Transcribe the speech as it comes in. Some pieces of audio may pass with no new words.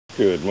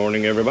Good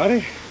morning,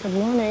 everybody. Good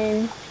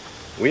morning.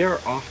 We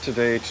are off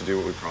today to do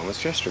what we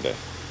promised yesterday.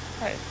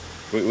 Right.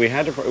 We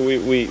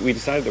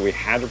decided that we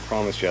had to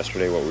promise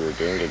yesterday what we were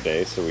doing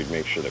today, so we'd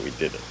make sure that we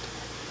did it.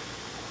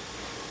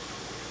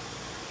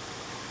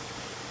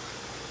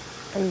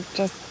 And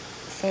just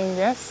saying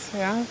yes,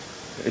 yeah.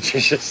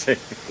 Just say.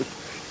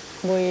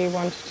 We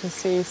wanted to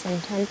see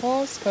some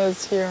temples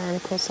because here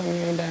in Koh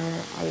Samui there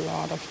are a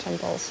lot of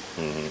temples.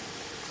 Mm-hmm.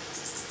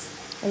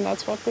 And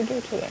that's what we do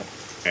today.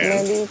 And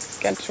maybe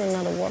get to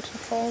another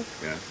waterfall.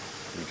 Yeah,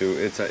 we do.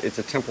 It's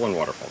a temple and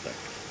waterfall day.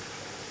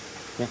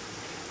 Yeah.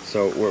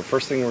 So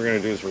first thing we're going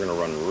to do is we're going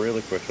to run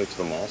really quickly to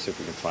the mall, see if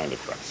we can find a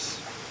dress.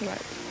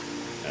 Right.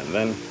 And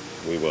then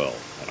we will.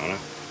 I don't know.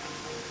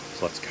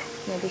 So let's go.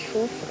 Maybe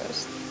food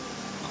first.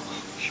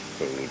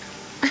 Food.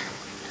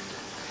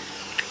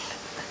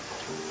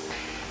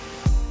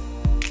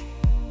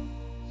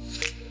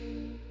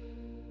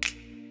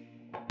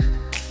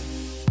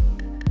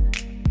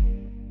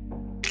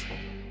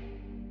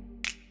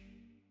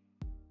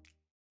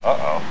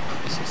 Uh-oh.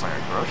 This looks like a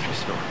grocery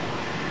store.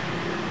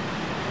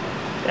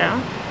 Yeah?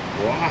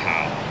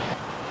 Wow.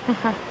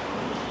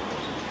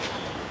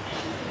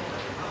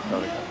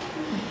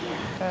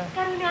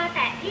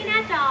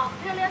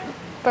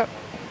 The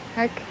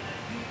heck?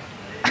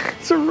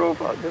 It's a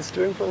robot that's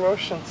doing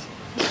promotions.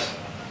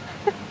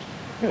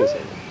 Who is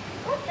it?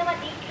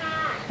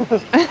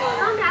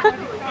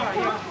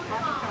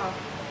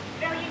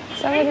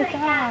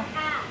 Sawadika.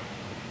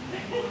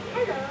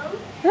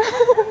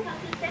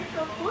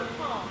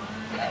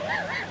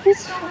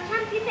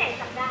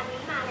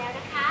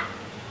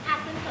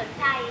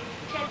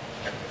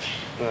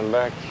 And then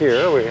back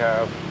here we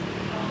have...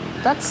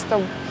 That's the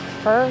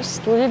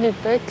first really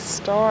big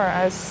store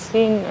I've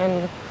seen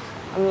in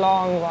a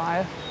long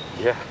while.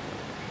 Yeah.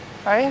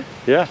 Right?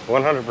 Yeah,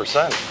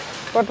 100%.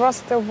 What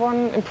was the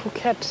one in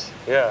Phuket?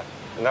 Yeah,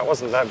 and that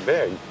wasn't that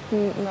big.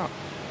 No.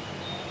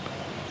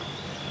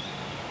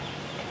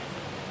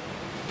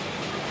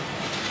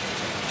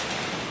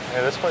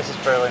 Yeah, this place is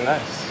fairly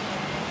nice.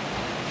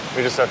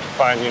 We just have to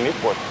find unique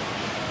one.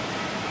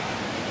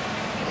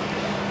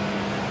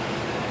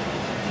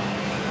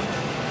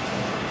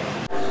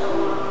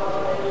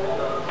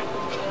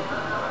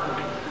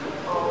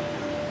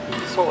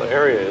 This whole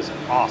area is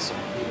awesome.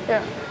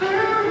 Yeah.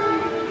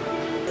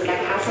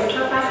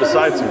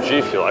 Besides some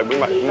G Fuel, we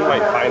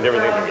might find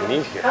everything that we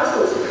need here.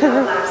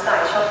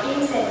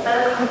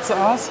 That's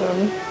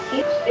awesome.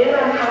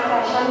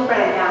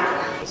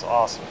 It's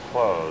awesome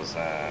clothes,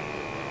 and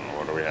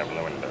what do we have in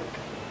the window?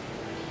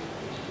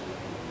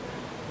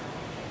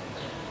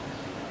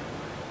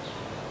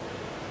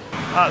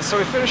 So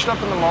we finished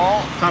up in the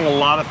mall, found a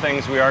lot of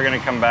things. We are going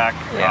to come back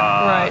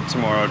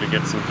tomorrow to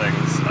get some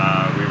things.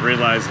 We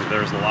realized that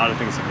there's a lot of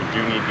things that we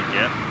do need to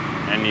get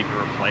and need to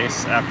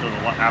replace after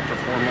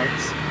 4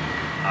 months.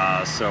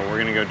 So we're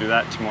going to go do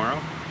that tomorrow.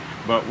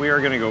 But we are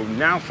going to go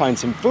now find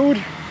some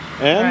food.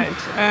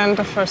 And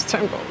the first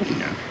temple.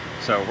 Yeah.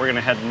 So we're going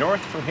to head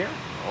north from here.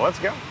 Well, let's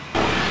go.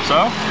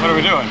 So, what are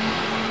we doing?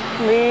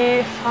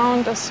 We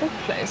found a soup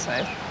place,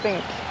 I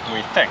think.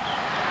 We think.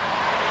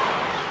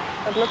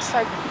 It looks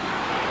like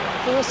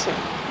soup.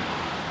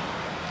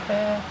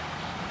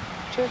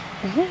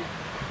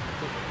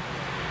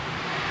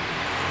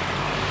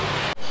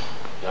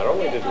 Not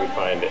only did we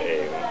find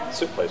a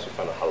soup place, we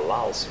found a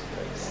halal soup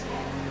place.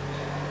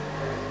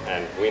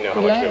 And we know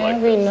how much we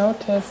like we this.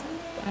 noticed,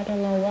 I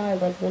don't know why,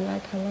 but we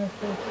like halal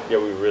food. Yeah,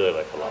 we really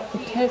like halal.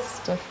 It tastes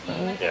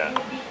different. Yeah.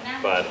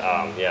 But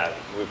yeah,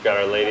 we've got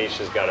our lady,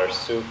 she's got our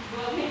soup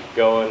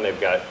going. They've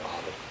got,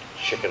 the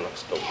chicken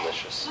looks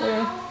delicious.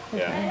 Yeah.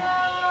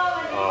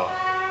 Oh.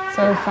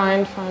 So we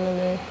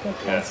finally good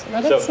place.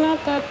 Yeah. But it's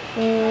not that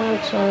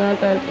much or not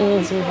that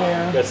easy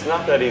here. It's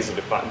not that easy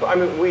to find. But I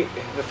mean,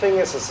 the thing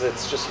is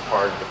it's just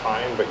hard to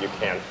find, but you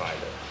can find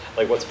it.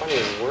 Like what's funny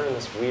is we're in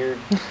this weird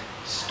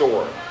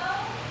store.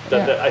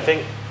 I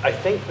think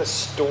the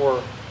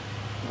store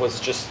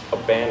was just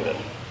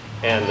abandoned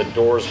and the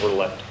doors were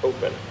left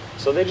open.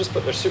 So they just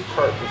put their soup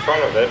cart in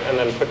front of it and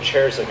then put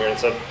chairs in here and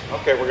said,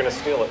 okay, we're gonna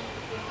steal it.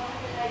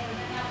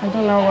 I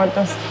don't know what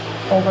this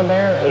over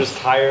there is. There's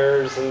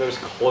tires and there's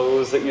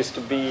clothes that used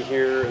to be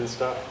here and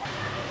stuff.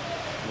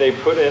 They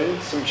put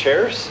in some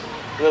chairs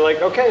and they're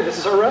like, okay, this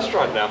is our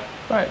restaurant now.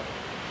 Right.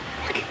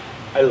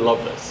 I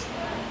love this.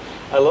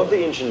 I love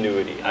the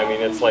ingenuity. I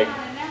mean,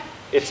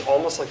 it's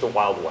almost like the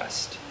Wild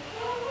West.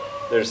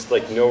 There's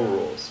like no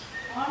rules.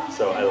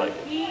 So I like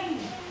it.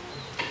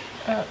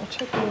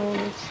 Chicken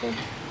noodles.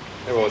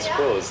 And what's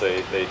cool is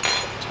they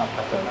chop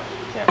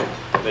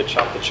they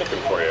chop the chicken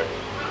for you.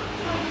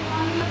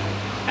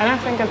 And I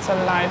think it's a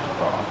light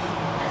broth.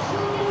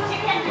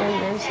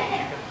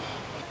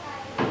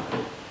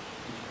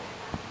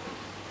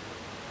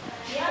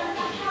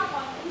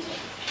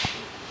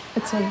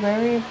 It's a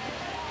very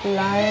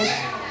light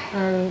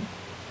and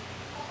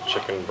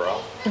chicken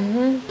broth.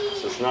 Mm-hmm.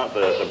 So it's not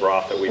the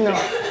broth that we've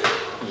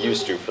been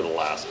used to for the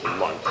last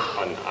month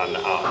on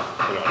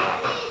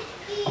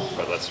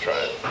but let's try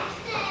it.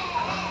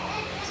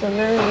 It's a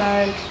very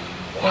light.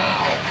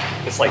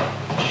 Wow. It's like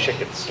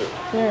chicken soup.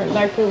 Yeah,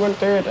 like we would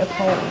do it at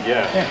home.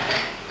 Yeah.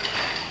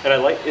 And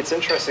it's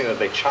interesting that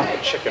they chop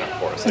the chicken up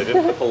for us. They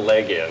didn't put the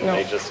leg in, No.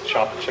 they just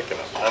chop the chicken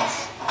up.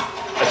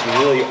 That's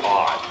really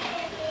odd.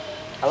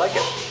 I like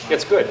it.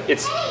 It's good.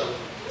 It's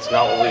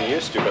not what we're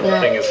used to, but the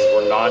thing is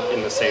we're not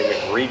in the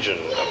same region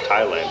of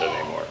Thailand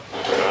anymore.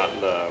 We're not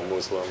in the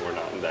Muslim, we're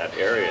not in that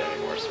area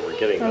anymore, so we're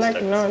getting this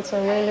type No, it's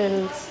a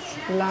really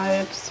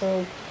light,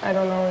 so I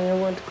don't know,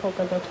 you would cook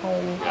it at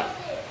home. Yeah.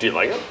 Do you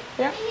like it?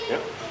 Yeah. Yeah.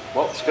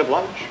 Well, it's good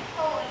lunch.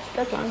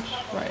 Good lunch,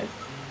 right.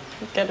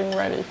 Getting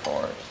ready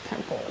for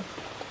temple.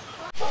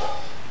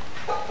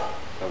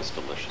 That was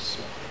delicious.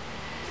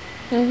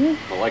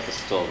 Malika's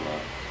still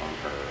on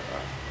her.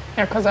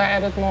 Yeah, because I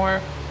added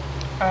more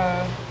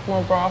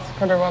broth,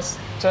 because it was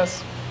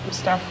just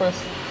stuffed with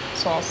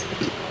sauce.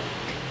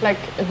 Like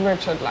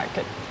Richard liked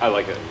it. I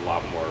like it a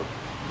lot more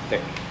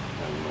thick,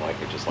 and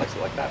Malika just likes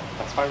it like that.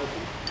 That's fine with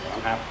me.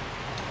 I'm happy.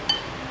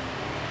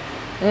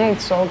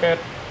 It's so good.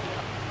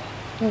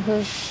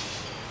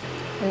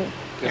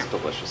 It's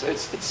delicious.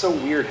 It's so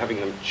weird having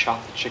them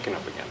chop the chicken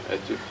up again. It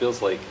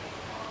feels like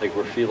we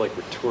feel like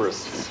we're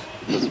tourists,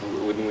 because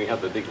when we had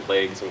the big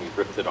legs and we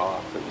ripped it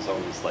off, it was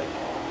always like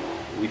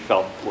we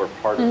felt we're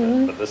part of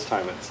it. But this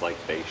time it's like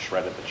they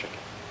shredded the chicken.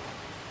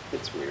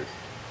 It's weird.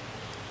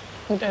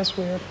 It is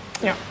weird.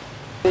 Yeah.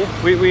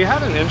 We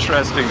had an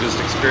interesting just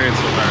experience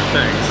with our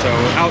thing. So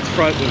out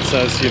front it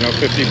says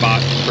 50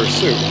 baht per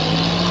soup.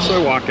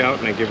 So I walk out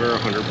and I give her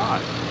 100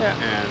 baht. Yeah.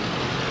 And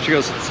she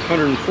goes, it's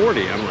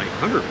 140. I'm like,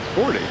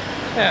 140?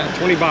 Yeah.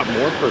 20 baht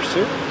more per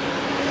soup?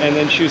 And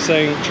then she was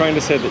trying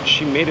to say that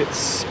she made it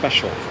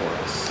special for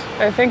us.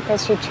 I think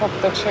because she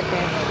chopped the chicken.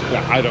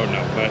 Yeah, I don't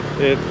know, but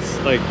it's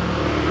like,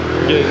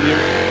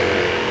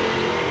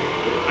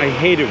 I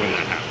hate it when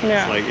that happens.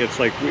 Yeah. It's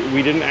like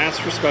we didn't ask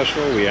for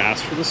special, we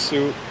asked for the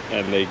soup,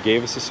 and they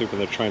gave us the soup, and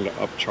they're trying to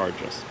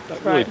upcharge us.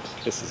 That really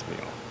pisses me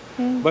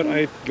off. But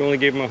I only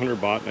gave them 100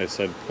 baht, and I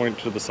said, point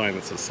to the sign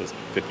that says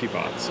 50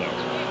 baht, so.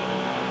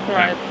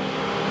 Right.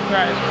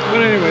 Right.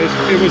 But anyways,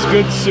 it was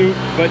good soup,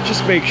 but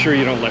just make sure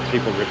you don't let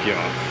people rip you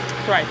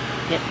off. Right.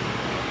 Yep.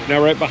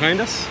 Now right behind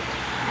us,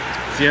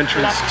 it's the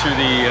entrance to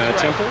the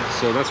temple,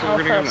 so that's where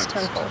we're going to go next.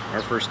 Temple.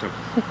 Our first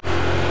temple.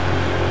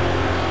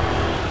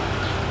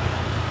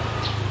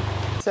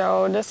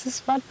 So this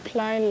is Wat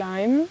Phra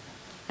Lan,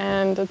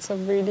 and it's a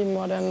really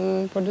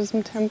modern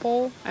Buddhism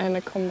temple, and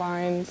it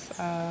combines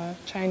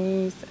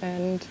Chinese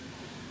and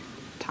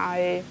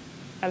Thai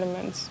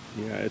elements.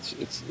 Yeah,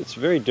 it's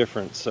very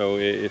different. So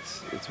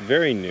it's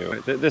very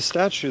new. The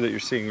statue that you're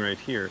seeing right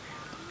here,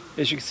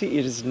 as you can see,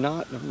 it is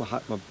not a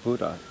Mahatma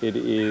Buddha. It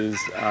is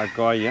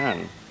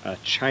Guoyan, a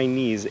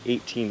Chinese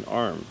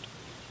 18-armed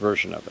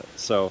version of it.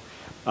 So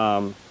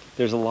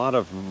there's a lot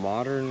of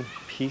modern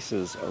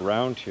pieces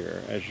around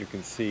here. As you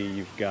can see,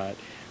 you've got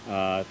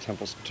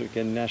temples to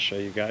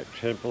Ganesha, you've got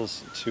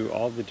temples to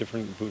all the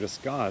different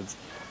Buddhist gods,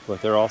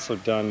 but they're also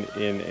done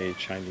in a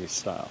Chinese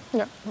style.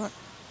 Yeah, right.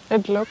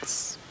 It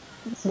looks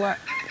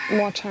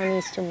more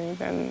Chinese to me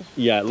than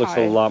Yeah, it looks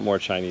Thai. a lot more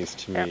Chinese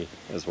to me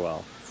as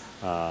well.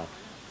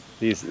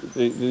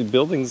 The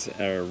buildings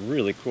are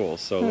really cool,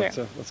 so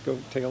let's go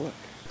take a look.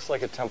 Looks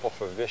like a temple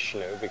for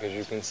Vishnu, because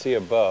you can see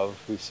above,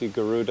 we see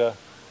Garuda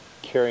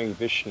carrying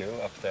Vishnu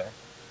up there.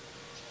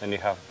 And you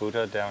have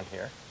Buddha down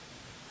here.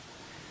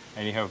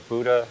 And you have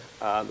Buddha,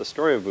 the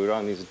story of Buddha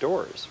on these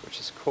doors, which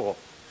is cool.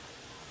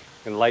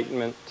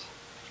 Enlightenment,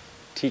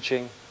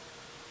 teaching.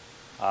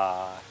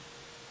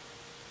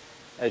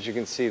 As you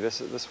can see,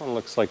 this one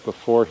looks like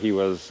before he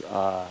was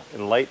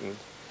enlightened,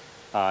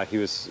 he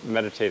was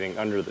meditating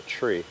under the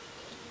tree.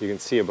 You can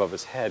see above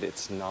his head,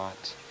 it's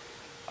not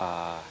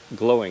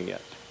glowing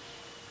yet.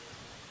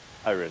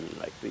 I really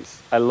like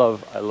these. I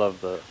love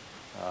the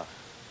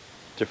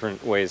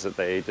different ways that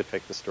they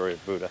depict the story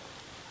of Buddha.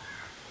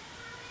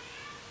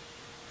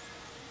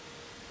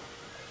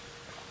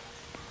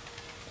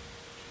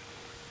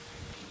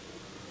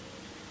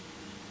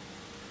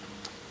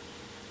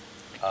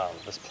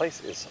 This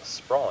place is a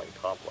sprawling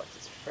complex.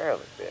 It's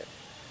fairly big.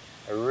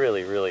 I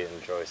really, really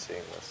enjoy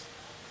seeing this.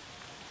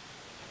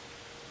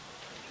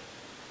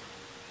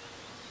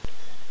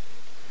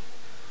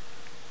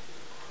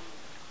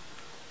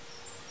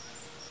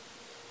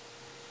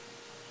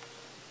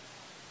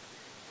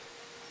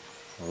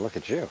 Well, look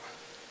at you.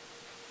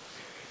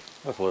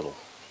 That's a little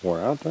wore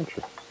out, don't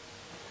you?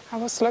 I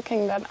was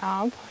looking that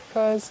up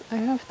because I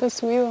have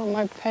this wheel on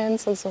my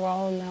pants as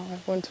well. Now I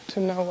wanted to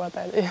know what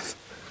that is.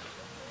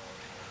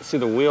 See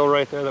the wheel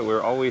right there that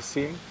we're always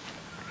seeing?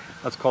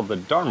 That's called the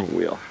Dharma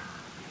wheel.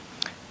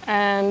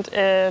 And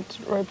it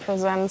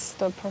represents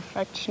the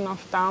perfection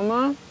of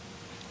Dharma,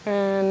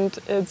 and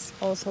it's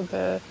also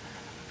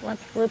what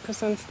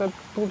represents the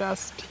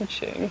Buddha's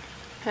teaching.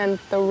 And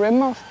the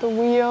rim of the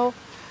wheel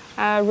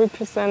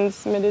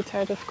represents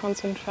meditative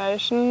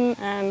concentration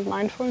and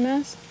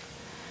mindfulness,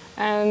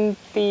 and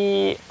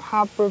the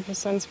hub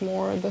represents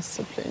more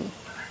discipline.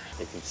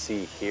 You can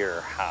see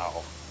here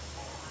how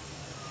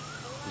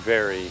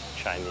very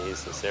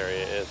Chinese this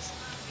area is.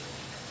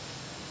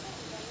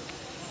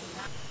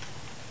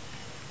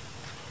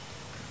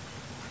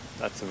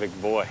 That's a big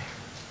boy.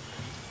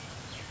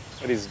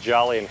 But he's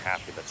jolly and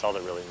happy. That's all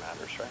that really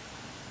matters, right?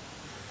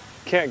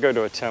 You can't go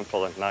to a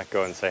temple and not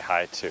go and say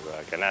hi to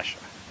Ganesha.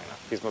 You know?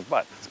 He's my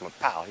bud. He's my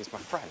pal. He's my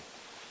friend.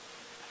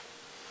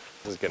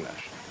 This is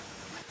Ganesha.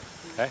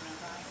 Okay?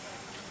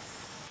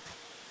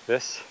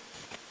 This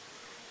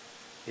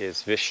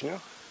is Vishnu.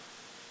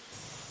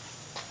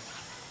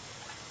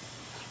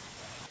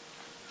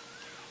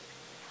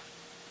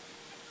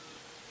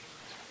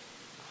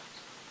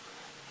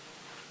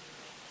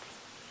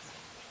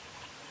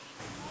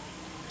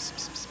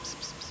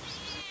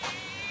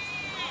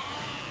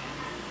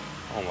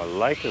 Oh,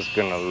 Malika's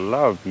gonna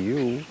love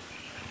you.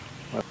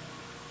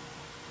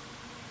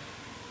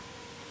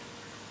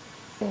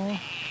 Yeah.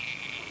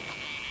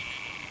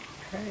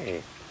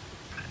 Hey.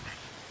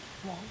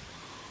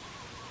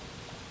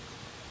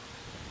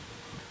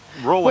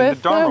 Rolling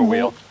With the Dharma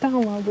wheel.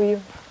 Dharma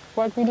wheel.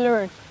 What we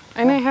learned.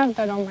 And I have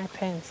that on my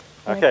pants.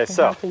 Okay,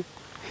 so happy.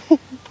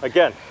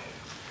 again,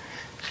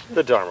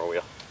 the Dharma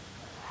wheel.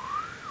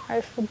 I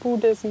have the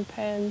Buddhism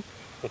pants.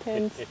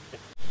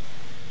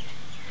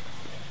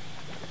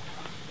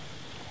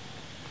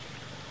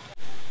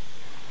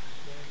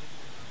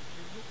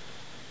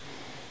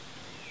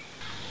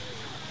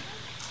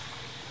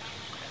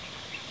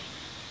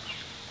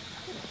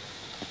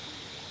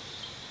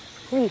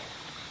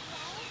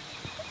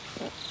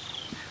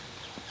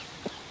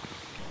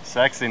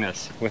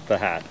 Sexiness with the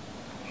hat.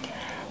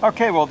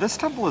 Okay, well, this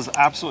temple is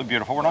absolutely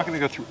beautiful. We're not going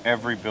to go through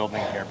every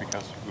building here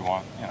because we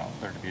want, you know,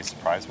 there to be a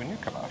surprise when you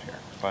come out here.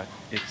 But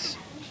it's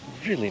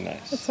really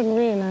nice. It's a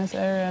really nice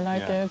area. I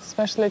like it,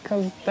 especially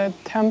because the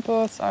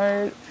temples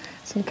are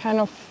some kind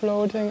of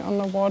floating on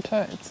the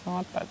water. It's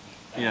not, but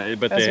yeah,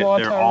 but they're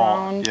all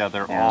around.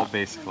 they're all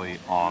basically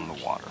on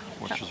the water,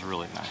 which is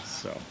really nice.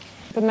 So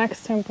the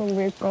next temple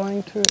we're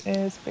going to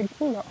is Big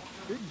Buddha.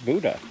 Big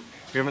Buddha.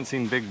 We haven't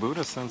seen Big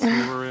Buddha since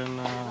we were in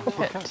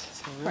Phuket.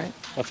 So, right.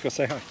 Let's go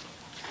say hi.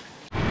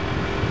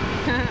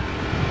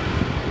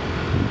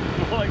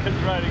 Like it's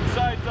riding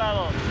side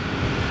saddle.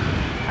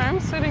 I'm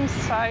sitting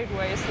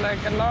sideways,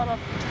 like a lot of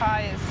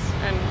ties,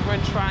 and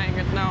we're trying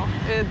it now.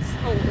 It's,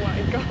 oh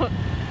my god,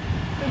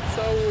 it's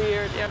so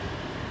weird. Yeah,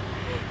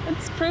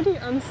 it's pretty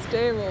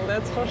unstable,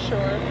 that's for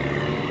sure.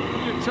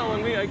 You're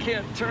telling me I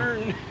can't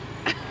turn.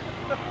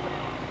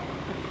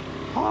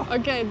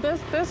 Okay,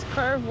 this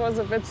curve was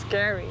a bit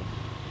scary.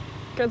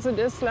 Because it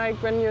is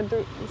like when you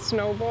do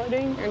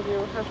snowboarding and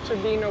you have to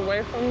lean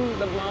away from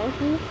the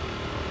mountain.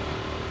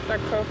 That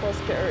curve was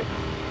scary.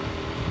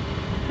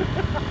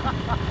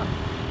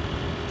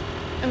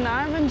 And now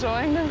I'm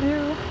enjoying the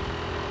view.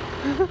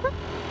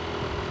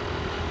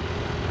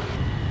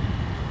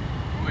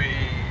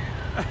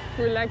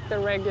 We like the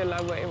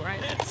regular way,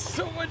 right? It's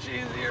so much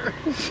easier.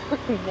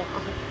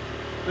 Wow.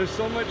 There's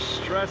so much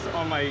stress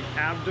on my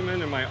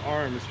abdomen and my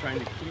arms trying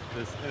to keep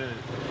this in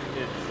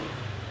its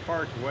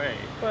parked way.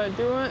 But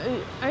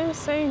are you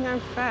saying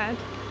I'm fat?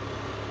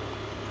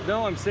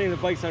 No, I'm saying the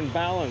bike's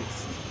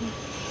unbalanced.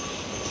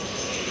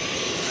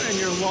 And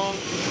you're long.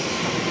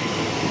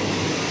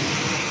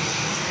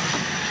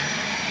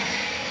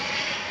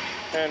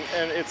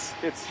 And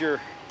it's your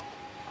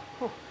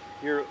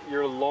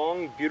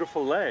long,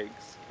 beautiful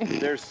legs.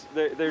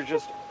 They're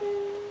just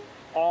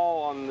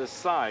all on this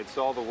side,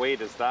 so all the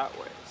weight is that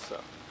way. So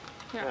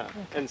yeah.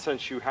 Okay. And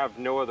since you have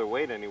no other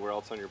weight anywhere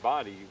else on your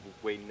body, you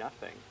weigh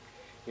nothing.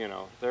 You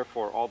know,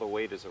 therefore all the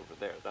weight is over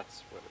there.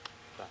 That's what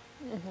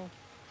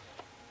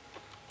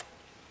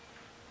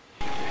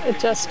It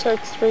just took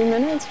 3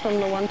 minutes from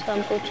the one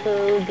temple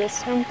to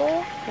this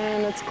temple,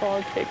 and it's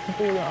called Big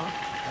Buddha.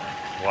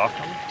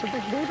 Welcome to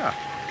Big Buddha.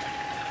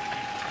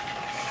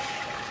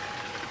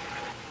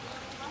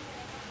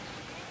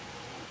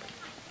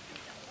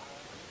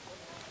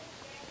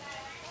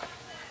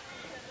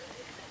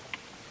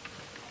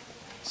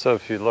 So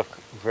if you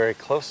look very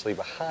closely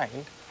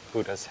behind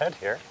Buddha's head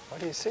here, what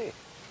do you see?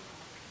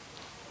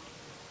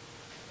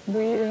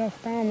 Wheel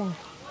of Dharma.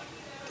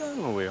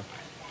 Dharma wheel.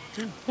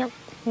 Yep,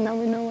 now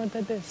we know what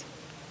that is.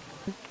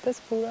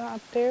 This Buddha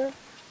up there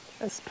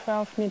is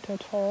 12 meters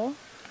tall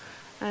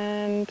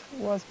and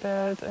was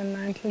built in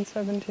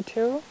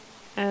 1972.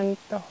 And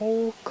the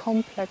whole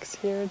complex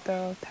here,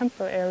 the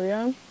temple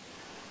area,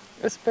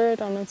 is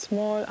built on a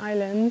small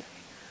island,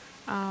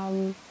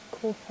 Khao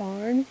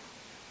Hua,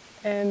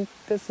 and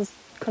this is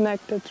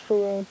connected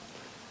through a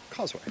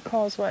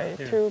causeway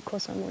to Koh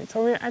Samui.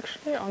 So we're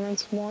actually on a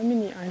small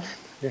mini island.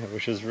 Yeah,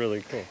 which is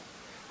really cool.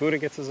 Buddha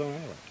gets his own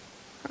island.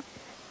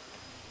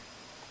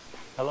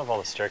 I love all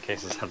the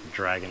staircases have the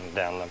dragon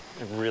down them.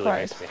 It really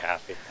makes me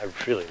happy. I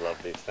really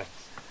love these things.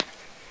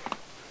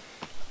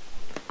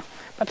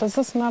 But this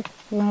is not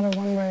a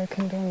one where you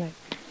can donate.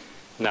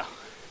 No.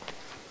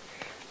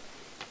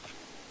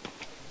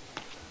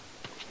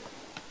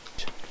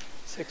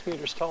 Six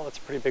meters tall, that's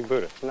a pretty big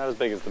Buddha. Not as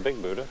big as the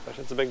big Buddha, but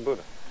it's a big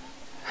Buddha.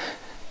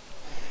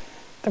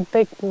 The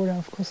big Buddha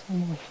of Koh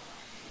Samui.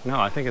 No,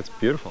 I think it's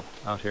beautiful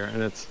out here,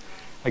 and it's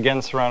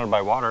again surrounded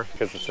by water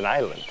because it's an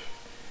island.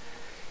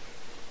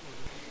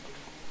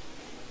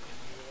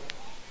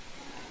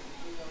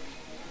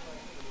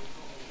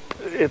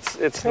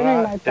 it's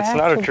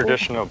not a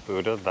traditional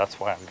Buddha. That's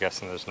why I'm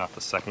guessing there's not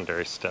the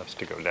secondary steps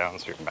to go down,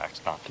 so your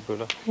back's not to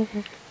Buddha.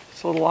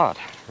 It's a little odd,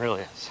 it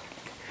really is.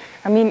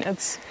 I mean,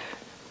 it's,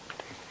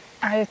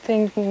 I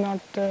think, not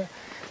the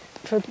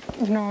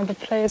the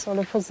place or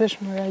the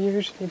position where I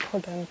usually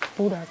put in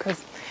Buddha,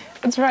 because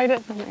it's right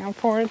at the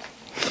airport.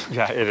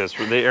 Yeah, it is.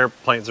 The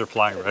airplanes are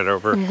flying right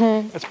over.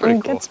 It's pretty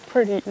cool. It gets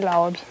pretty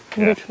loud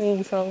in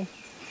between, so.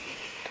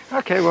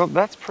 Okay, well,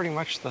 that's pretty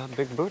much the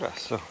big Buddha.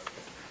 So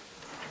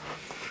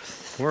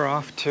we're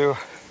off to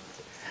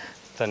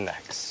the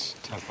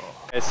next temple.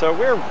 Okay, so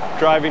we're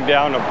driving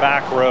down a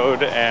back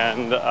road,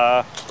 and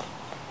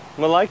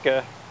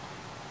Malika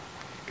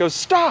goes,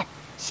 "Stop!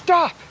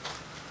 Stop!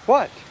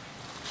 What?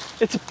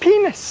 It's a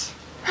penis!"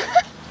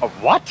 A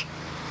what?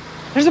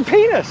 There's a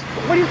penis!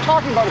 What are you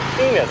talking about, a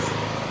penis?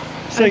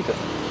 Like,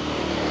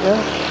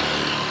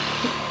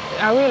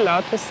 Are we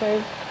allowed to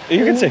say?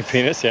 You can say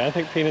penis, yeah. I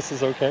think penis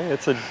is okay.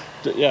 It's a,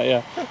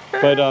 yeah.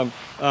 But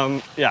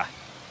yeah,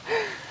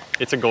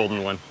 it's a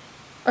golden one.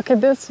 Okay,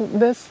 this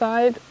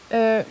side.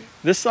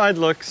 This side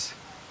looks.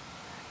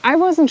 I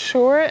wasn't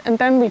sure, and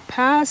then we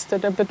passed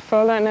it a bit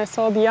further, and I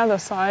saw the other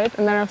side,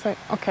 and then I was like,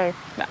 okay,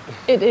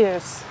 it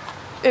is.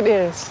 It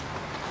is.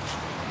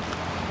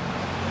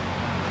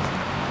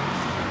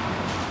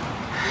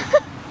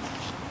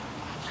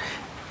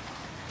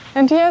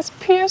 And he has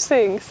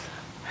piercings.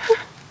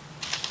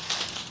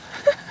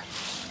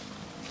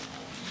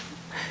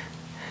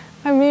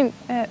 I mean,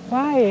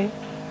 why?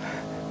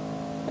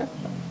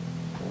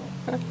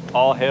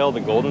 All hail the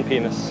golden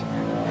penis.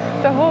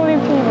 The holy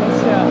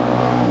penis,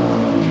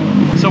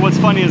 yeah. So what's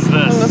funny is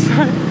this.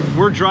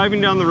 We're driving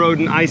down the road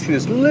and I see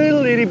this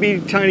little itty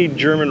bitty tiny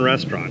German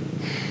restaurant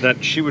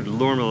that she would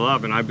normally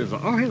love, and I was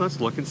like, oh hey, let's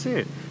look and see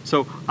it.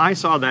 So I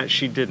saw that,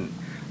 she didn't.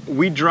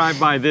 We drive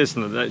by this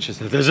and she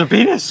said, there's a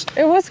penis.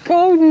 It was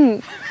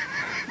golden.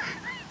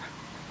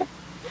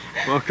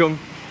 Welcome.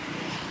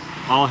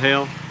 All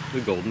hail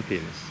the golden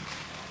penis.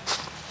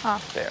 Ah,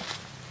 there.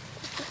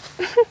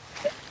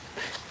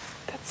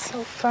 That's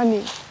so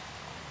funny.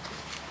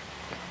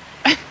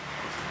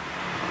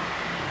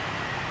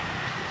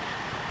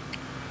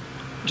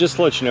 Just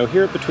to let you know,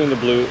 here at Between the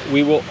Blue,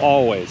 we will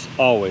always,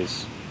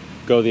 always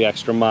go the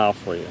extra mile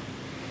for you.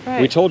 Right.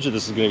 We told you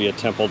this is going to be a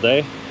temple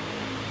day,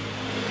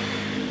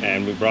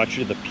 and we brought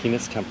you to the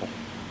Penis Temple.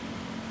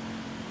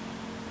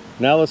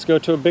 Now let's go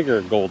to a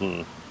bigger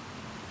golden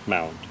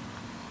mound.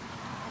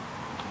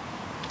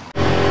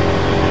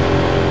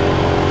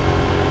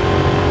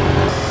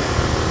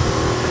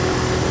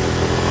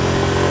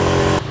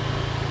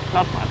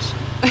 Not much.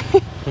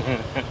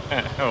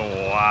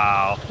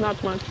 Wow.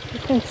 Not much. You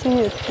can see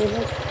it, you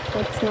look.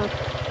 That's not.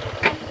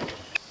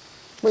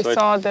 We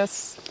saw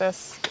this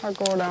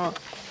pagoda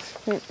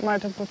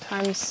multiple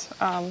times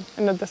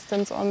in the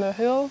distance on the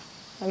hill,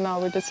 and now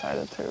we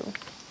decided to.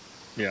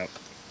 Yeah.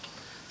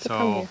 To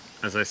come here.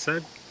 As I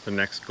said, the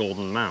next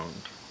golden mound.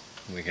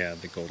 We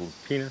had the golden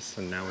penis,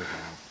 and now we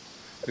have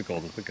the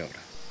golden pagoda.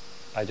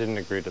 I didn't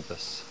agree to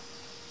this.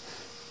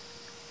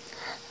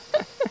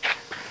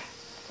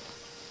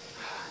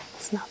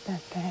 It's not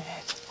that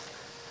bad.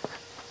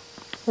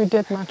 We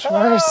did much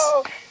worse.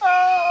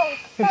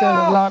 We did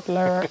a lot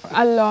worse.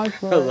 A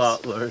lot worse. A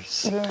lot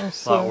worse.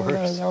 Yes, A lot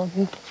worse.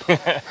 Amazing.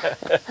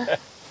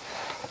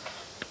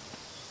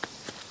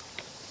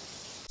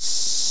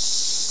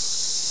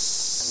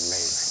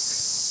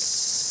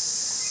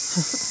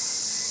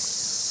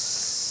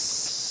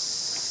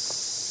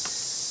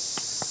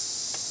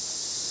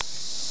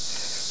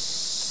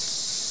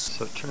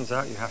 So it turns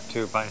out you have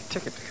to buy a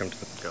ticket to come to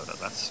the pagoda.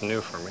 That's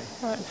new for me.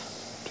 Right.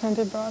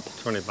 20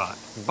 baht. 20 baht.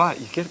 But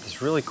you get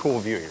this really cool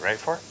view. You ready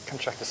for it? Come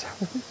check this out.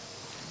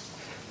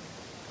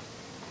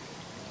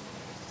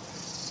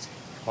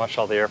 Watch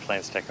all the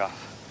airplanes take off.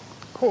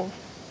 Cool.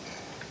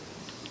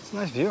 It's a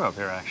nice view up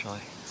here, actually.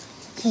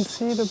 You can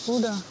see the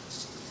Buddha.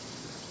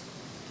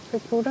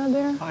 Big Buddha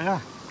there. Oh, yeah.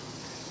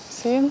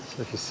 See him?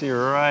 So if you see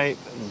right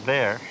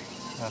there,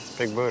 that's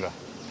Big Buddha.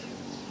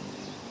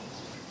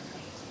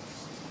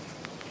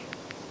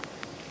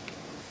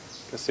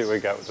 Let's see what we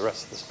got with the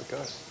rest of this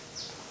pagoda.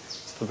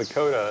 So the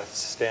pagoda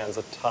stands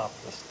atop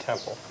this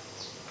temple.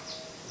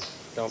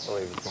 Don't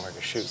believe you can wear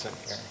your shoes in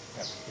here.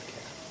 Yeah, you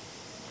can.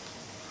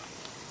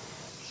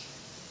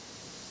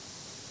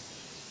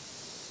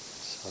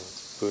 So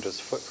it's Buddha's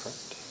footprint.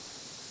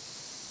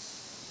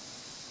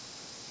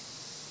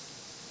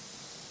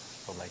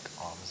 The lake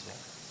Amza.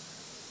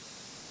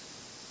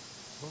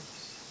 Oops.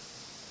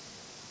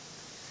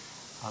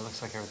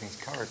 Looks like everything's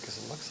covered because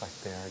it looks like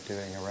they are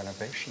doing a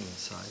renovation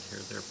inside here.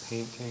 They're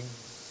painting,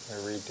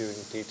 they're redoing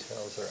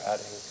details, they're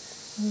adding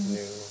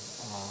new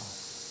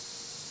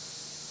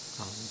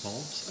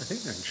bulbs. I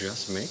think they're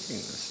just making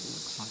this, it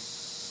looks like.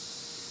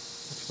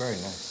 Looks very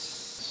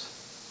nice.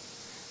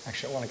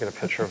 Actually, I want to get a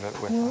picture of it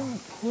with...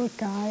 Poor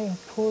guy,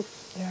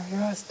 yeah, he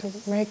has to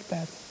make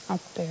that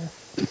up there.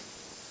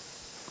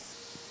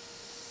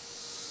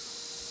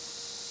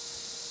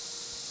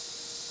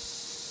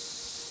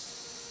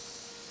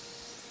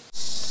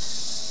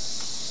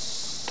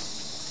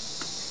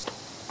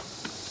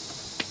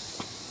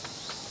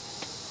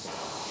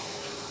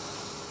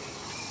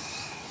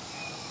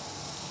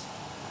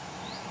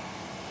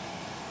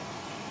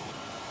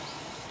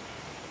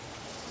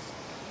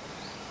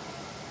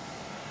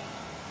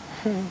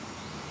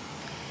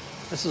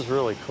 This is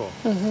really cool.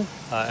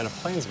 And a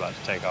plane's about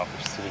to take off,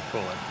 which is really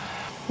cool.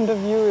 The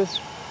view is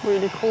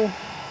really cool.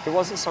 It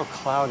wasn't so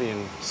cloudy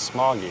and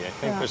smoggy. I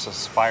think there's a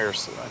fire.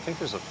 I think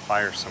there's a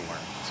fire somewhere.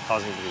 It's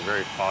causing it to be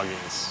very foggy and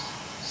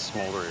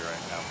smoldery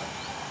right now. But,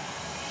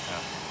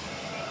 yeah.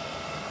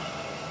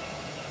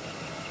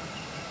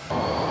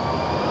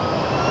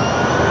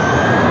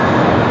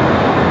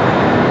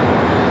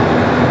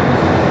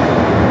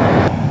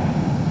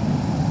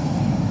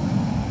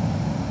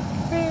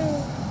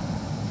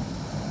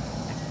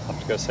 I'll have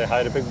to go say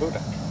hi to Big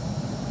Buddha.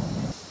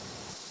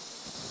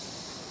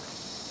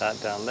 That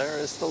down there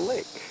is the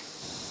lake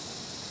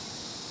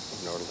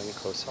of Northern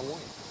Koh Samui.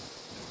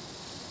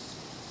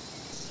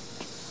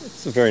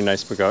 It's a very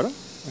nice pagoda.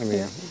 I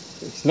mean,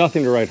 it's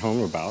nothing to write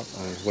home about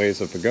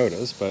ways of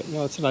pagodas, but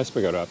no, it's a nice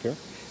pagoda up here.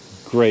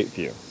 Great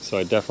view. So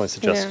I definitely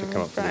suggest you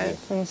come up for the view.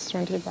 And it's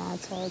 20 baht,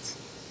 so it's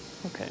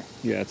okay.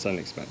 Yeah, it's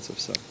inexpensive.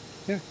 So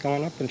yeah, come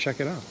on up and check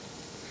it out.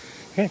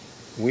 Okay,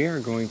 we are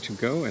going to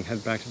go and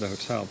head back to the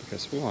hotel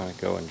because we want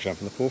to go and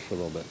jump in the pool for a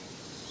little bit.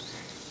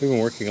 We've been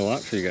working a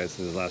lot for you guys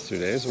these last 2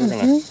 days. We're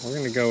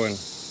gonna go into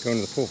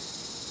the pool.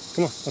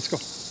 Come on, let's go.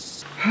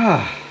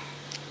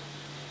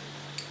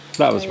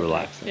 That was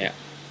relaxing. Yeah.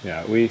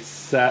 Yeah, we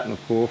sat in the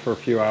pool for a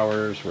few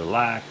hours,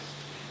 relaxed,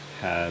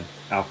 had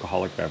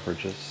alcoholic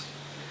beverages,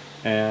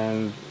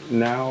 and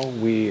now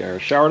we are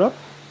showered up.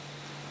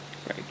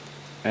 Right.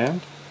 And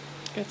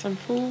Get some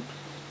food.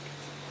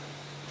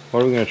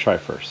 what are we gonna try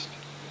first?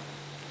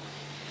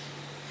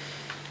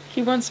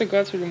 He wants to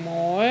go to the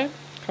mall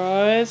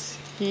because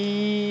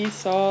he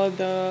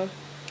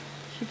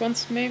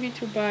wants maybe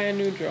to buy a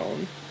new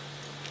drone.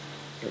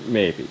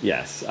 Maybe,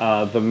 yes.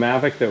 The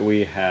Mavic that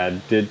we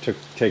had did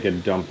take a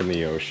dump in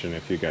the ocean,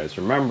 if you guys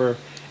remember,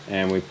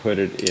 and we put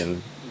it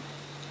in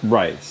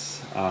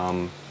rice.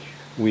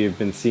 We have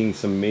been seeing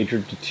some major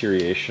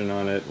deterioration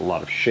on it, a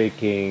lot of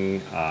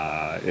shaking,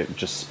 it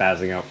just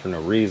spazzing out for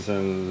no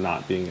reason,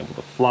 not being able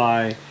to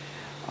fly,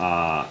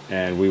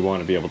 and we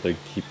want to be able to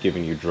keep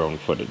giving you drone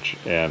footage.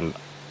 And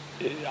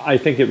I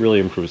think it really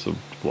improves the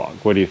vlog.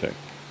 What do you think?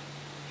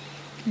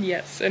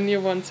 Yes, and you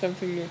want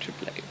something new to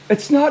play.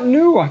 It's not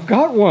new. I've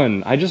got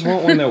one. I just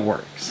want one that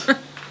works.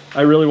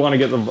 I really want to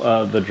get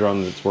the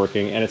drone that's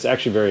working, and it's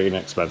actually very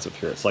inexpensive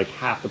here. It's like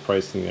half the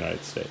price in the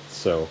United States.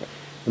 So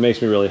it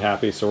makes me really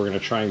happy. So we're going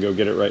to try and go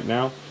get it right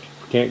now.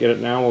 If we can't get it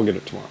now, we'll get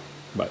it tomorrow.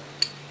 But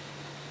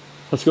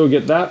let's go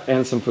get that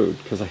and some food,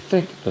 because I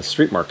think the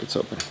street market's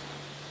open.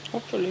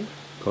 Hopefully.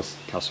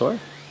 Khao Soi?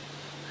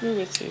 We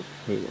will see.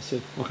 We will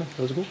see. Okay,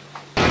 let's go.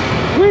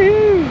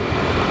 Woo!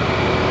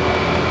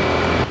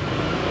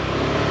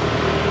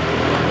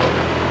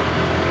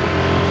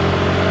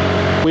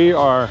 We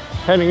are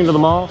heading into the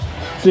mall,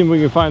 seeing if we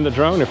can find the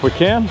drone. If we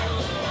can,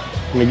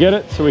 we're gonna get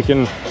it so we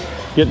can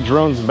get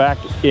drones back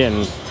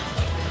in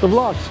the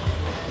vlogs.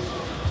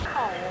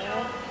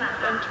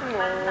 And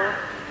tomorrow.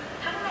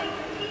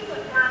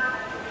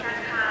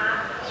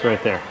 It's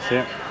right there. See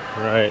it?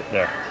 Right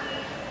there.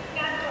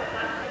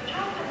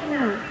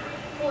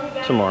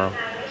 Tomorrow.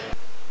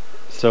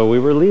 So we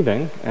were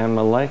leaving, and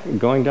Malika,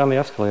 going down the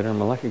escalator, and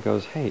Malika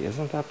goes, "Hey,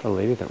 isn't that the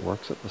lady that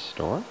works at the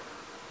store?"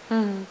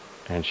 And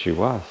she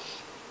was.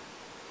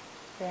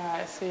 Yeah,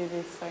 I see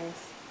these things.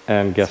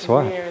 And guess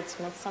what? Weird. It's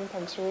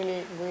sometimes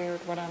really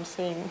weird what I'm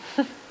seeing.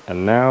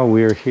 And now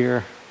we're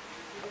here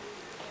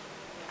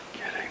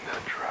getting the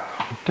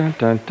drone. Dun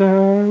dun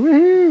dun!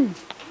 Woo!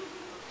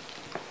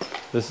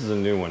 This is a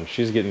new one.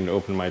 She's getting to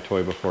open my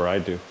toy before I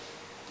do.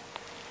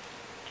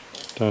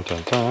 Dun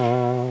dun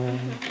dun!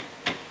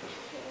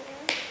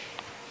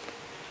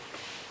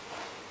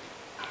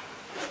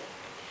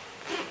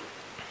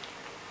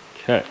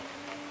 Okay.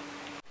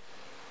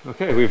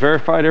 Okay, we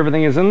verified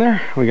everything is in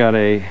there. We got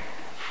a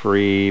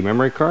free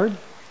memory card,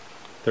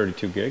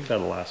 32 gig,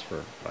 that'll last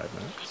for 5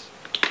 minutes.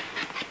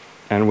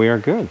 And we are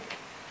good.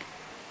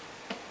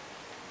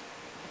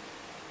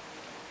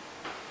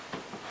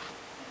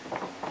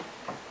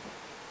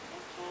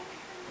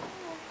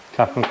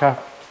 Kapun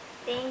kap.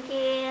 Thank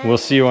you. We'll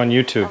see you on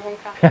YouTube.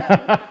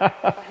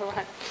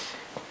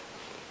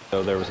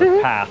 So there was a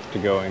path to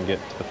go and get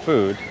to the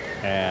food,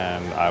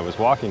 and I was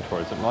walking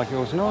towards it. And Malika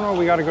goes, no,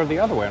 we got to go the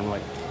other way. I'm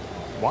like,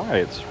 why?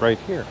 It's right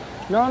here.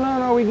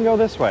 No, we can go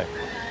this way.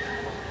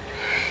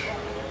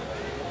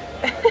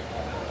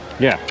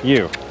 Yeah,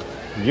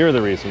 you're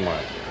the reason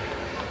why.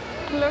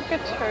 Look at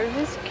her,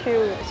 she's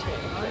cute.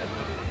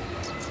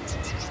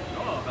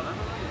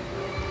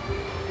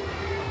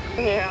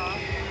 Yeah.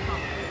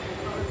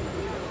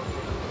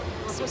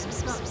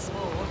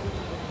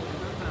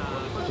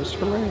 Just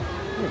for me.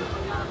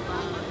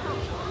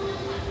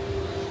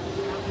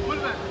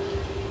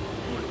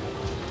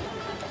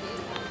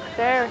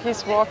 There,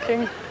 he's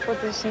walking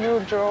with his new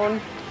drone.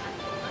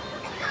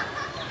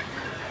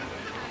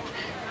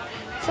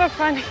 It's so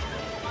funny.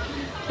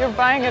 You're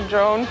buying a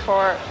drone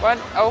for, what,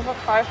 over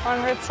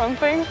 500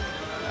 something?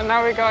 And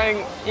now we're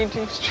going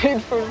eating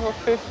street food for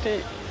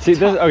 50. See,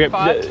 this, okay,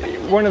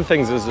 baht. one of the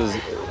things is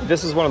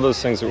this is one of those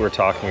things that we were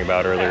talking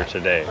about earlier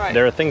today. Right.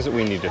 There are things that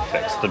we need to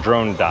fix. The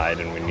drone died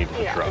and we needed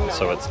the drone.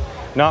 So it's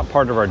not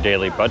part of our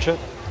daily budget,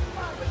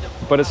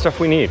 but it's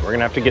stuff we need. We're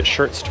gonna have to get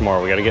shirts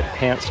tomorrow. We gotta get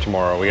pants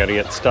tomorrow. We gotta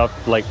get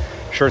stuff like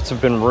shirts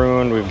have been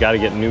ruined. We've got to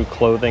get new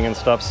clothing and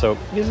stuff. So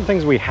these are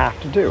things we have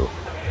to do.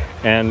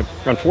 And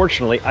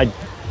unfortunately,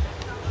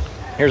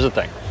 here's the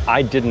thing.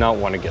 I did not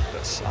want to get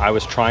this. I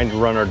was trying to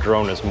run our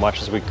drone as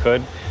much as we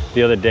could.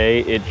 The other day,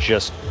 it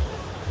just,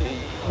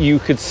 you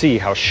could see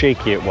how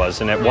shaky it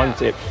was, and at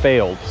once it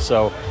failed.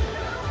 So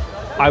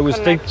I was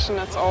thinking,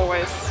 is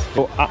always.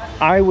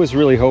 I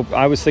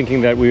was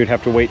thinking that we would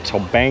have to wait till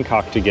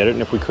Bangkok to get it,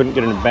 and if we couldn't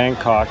get it in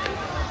Bangkok,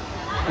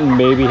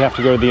 maybe have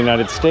to go to the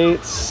United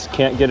States.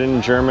 Can't get it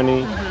in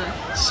Germany.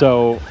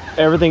 So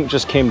everything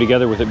just came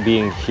together with it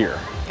being here,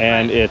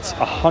 and it's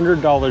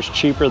 $100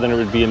 cheaper than it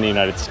would be in the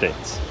United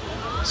States.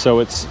 So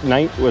it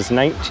was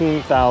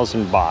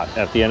 19,000 baht.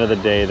 At the end of the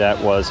day, that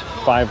was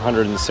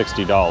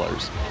 $560.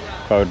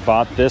 If I would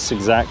bought this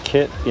exact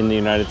kit in the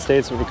United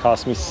States, it would have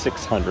cost me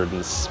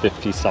 $650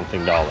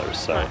 something.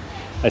 So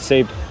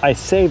I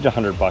saved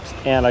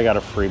 $100 and I got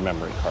a free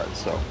memory card.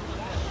 So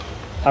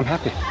I'm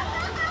happy.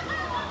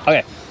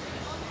 Okay,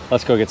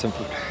 let's go get some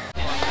food.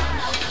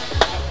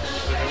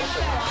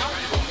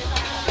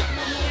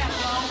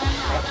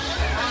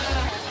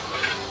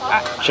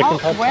 Chicken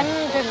pad. When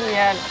did we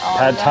had our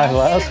Pad Thai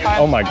last?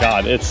 Oh my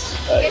God, it's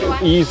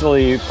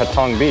easily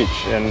Patong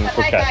Beach in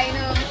Phuket.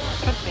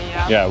 Could be,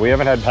 yeah. Yeah, we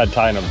haven't had Pad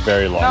Thai in a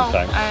very long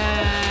time.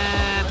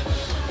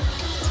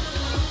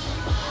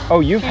 Oh,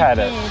 you've had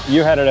it.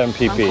 You had it on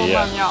PP,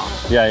 yeah.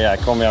 Yeah,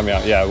 Koh Miao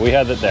Miao. Yeah, we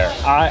had it there.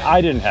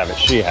 I didn't have it.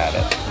 She had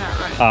it.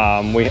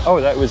 Yeah,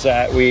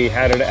 right. We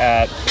had it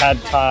at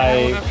Pad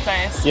Thai.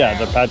 Yeah,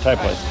 the Pad Thai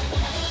place.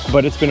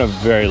 But it's been a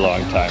very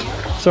long time.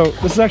 So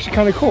this is actually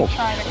kind of cool.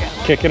 Try it again.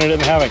 Kicking it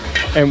and having,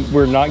 and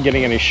we're not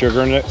getting any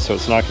sugar in it, so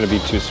it's not going to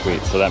be too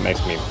sweet. So that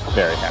makes me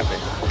very happy.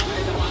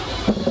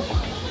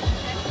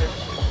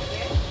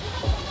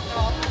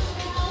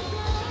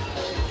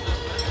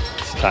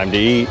 It's time to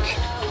eat.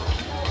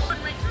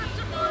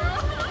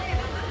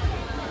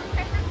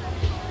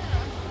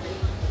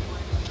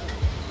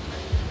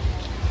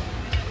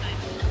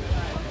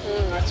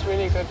 That's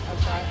really good Pad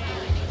Thai.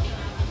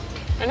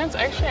 And it's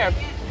actually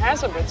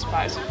has a bit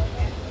spice.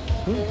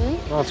 Well,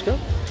 that's good.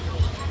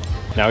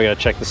 Now we gotta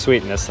check the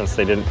sweetness since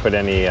they didn't put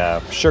any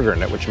sugar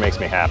in it, which makes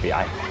me happy.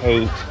 I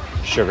hate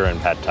sugar in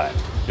Pad Thai.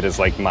 It is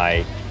like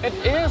my... It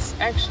is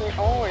actually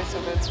always a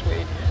bit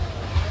sweet.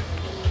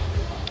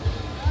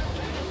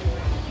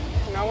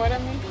 You know what I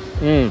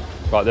mean?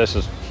 But this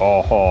is,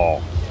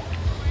 oh.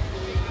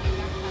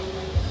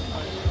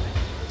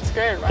 It's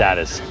good, right? That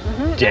is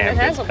damn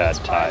good Pad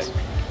Thai.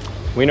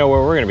 We know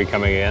where we're gonna be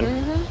coming in.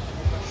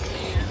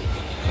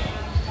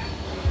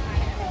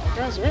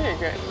 That's really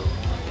good.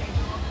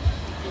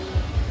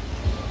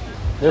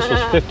 This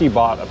was 50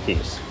 baht a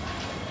piece,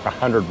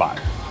 100 baht.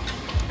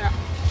 Yeah.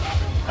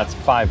 That's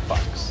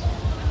 $5.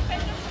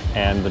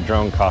 And the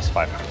drone costs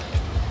 500.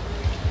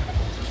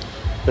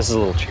 This is a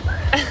little cheaper.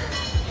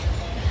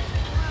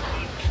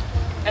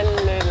 A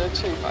little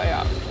cheaper,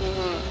 yeah.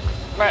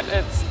 But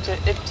it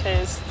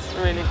tastes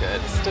really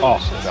good. It's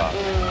delicious. Oh, God.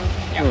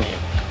 Yummy.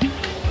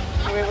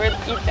 We will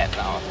eat that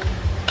now.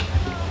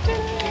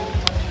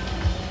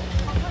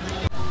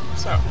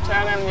 So,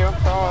 tell them your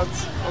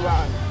thoughts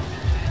about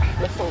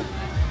the food.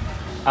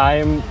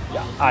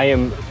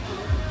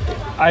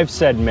 I've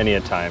said many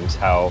a times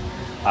how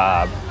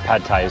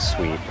Pad Thai is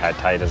sweet, Pad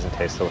Thai doesn't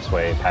taste this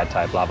way, Pad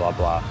Thai blah blah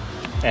blah.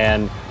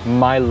 And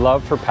my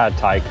love for Pad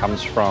Thai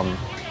comes from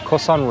Koh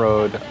San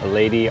Road, a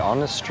lady on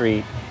the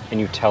street, and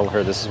you tell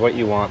her this is what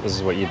you want, this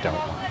is what you don't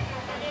want.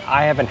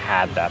 I haven't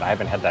had that. I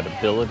haven't had that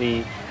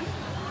ability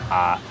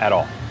at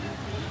all.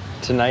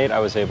 Tonight I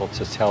was able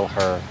to tell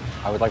her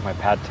I would like my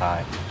Pad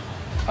Thai.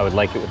 I would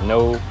like it with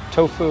no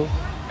tofu,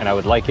 and I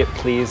would like it,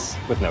 please,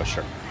 with no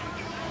sugar.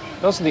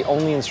 Those are the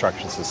only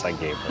instructions I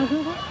gave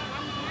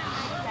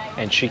her.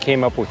 And she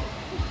came up with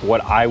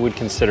what I would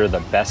consider the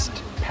best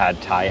Pad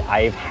Thai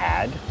I've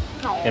had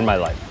in my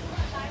life.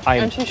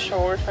 And she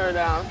showed her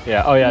down.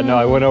 Yeah, oh yeah, no,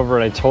 I went over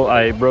and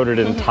I wrote it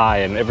in Thai,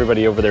 and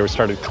everybody over there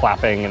started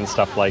clapping and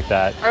stuff like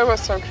that. It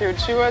was so cute.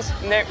 She was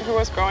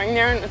going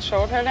there and it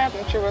showed her that,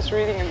 and she was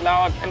reading it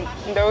loud, and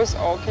those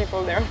old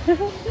people there,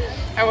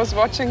 I was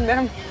watching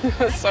them. It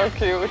was so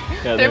cute.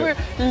 Yeah, they were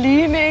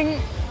leaning,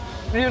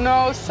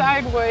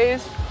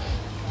 sideways.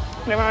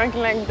 They were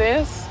making like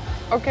this.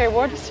 Okay,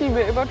 what is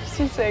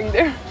he saying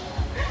there?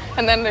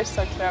 And then they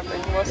start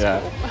clapping. It was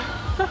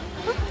cool.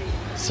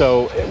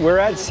 So we're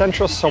at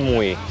Central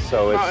Samui,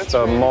 so it's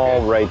the really mall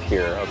good. Right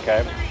here,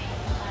 okay?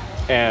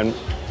 And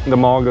the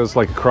mall goes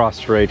like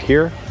across right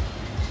here,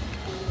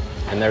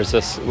 and there's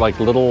this like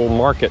little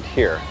market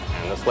here,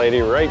 and this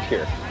lady right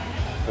here,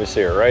 we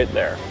see her right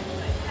there,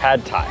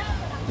 Pad Thai.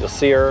 You'll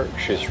see her,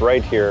 she's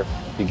right here.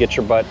 You get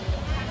your butt.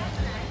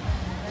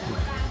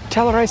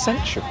 Tell her I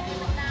sent you.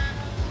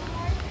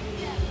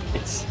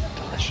 It's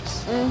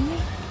delicious.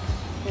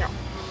 Yeah,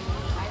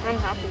 I'm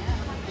happy.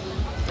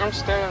 I'm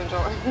still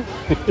enjoying.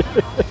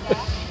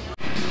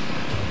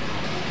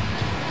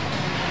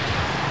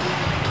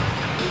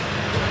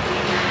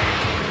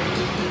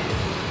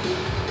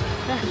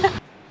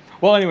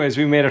 Well, anyways,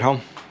 we made it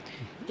home.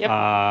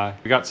 Yep.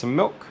 We got some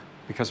milk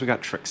because we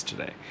got tricks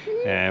today,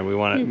 and we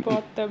wanted. We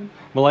bought them.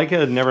 Malika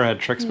had never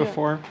had tricks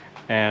before,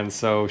 and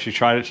so she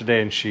tried it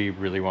today, and she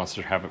really wants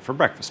to have it for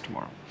breakfast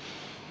tomorrow.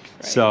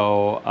 Right.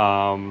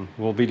 So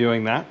we'll be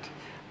doing that.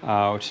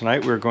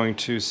 Tonight we're going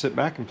to sit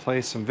back and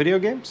play some video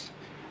games,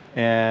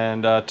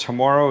 and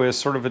tomorrow is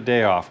sort of a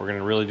day off. We're going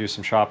to really do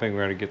some shopping.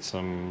 We're going to get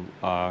some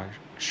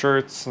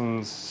shirts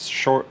and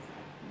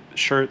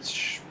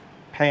shirts,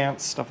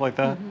 pants, stuff like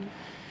that. Mm-hmm.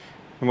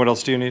 And what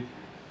else do you need?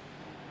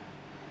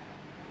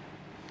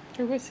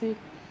 We will see.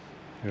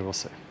 We will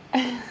see.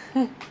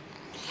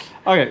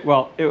 Okay,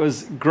 well, it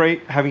was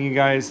great having you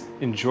guys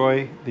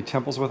enjoy the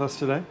temples with us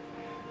today.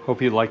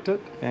 Hope you liked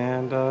it,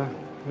 and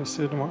we'll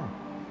see you tomorrow.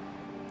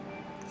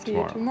 See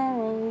you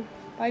tomorrow.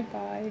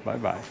 Bye-bye.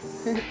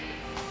 Bye-bye.